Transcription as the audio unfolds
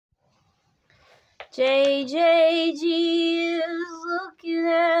JJG is looking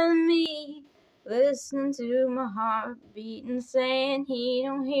at me, listening to my heart beating, saying he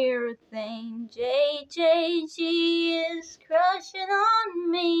don't hear a thing. JJG is crushing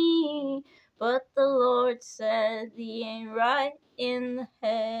on me, but the Lord said he ain't right in the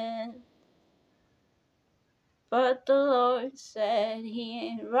head. But the Lord said he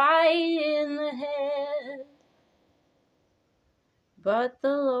ain't right in the head. But the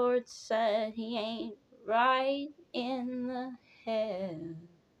Lord said he ain't right in the head.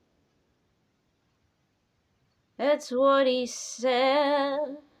 That's what he said.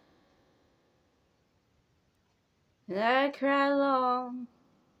 And I cried long,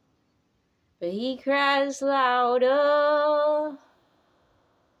 but he cries louder.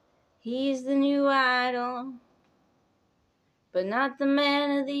 He's the new idol, but not the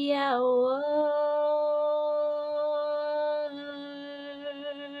man of the hour.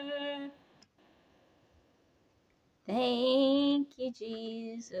 Thank you,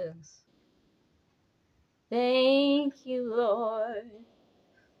 Jesus. Thank you, Lord.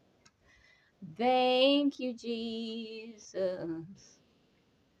 Thank you, Jesus.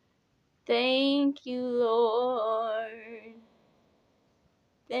 Thank you, Lord.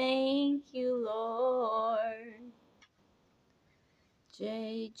 Thank you, Lord.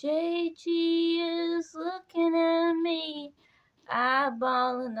 JJG is looking at me,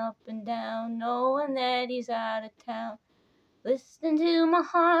 eyeballing up and down, knowing that he's out of town. Listening to my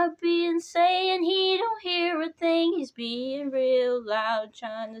heartbeat and saying he don't hear a thing. He's being real loud,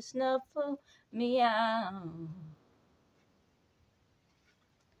 trying to snuffle me out.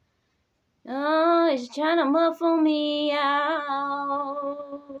 Oh, he's trying to muffle me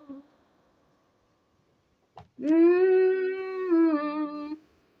out. Mm-hmm.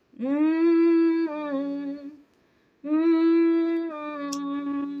 Mm-hmm. Mm-hmm.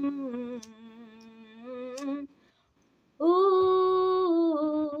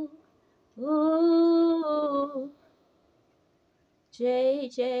 Ooh, ooh.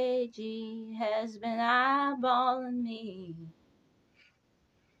 JJG has been eyeballing me.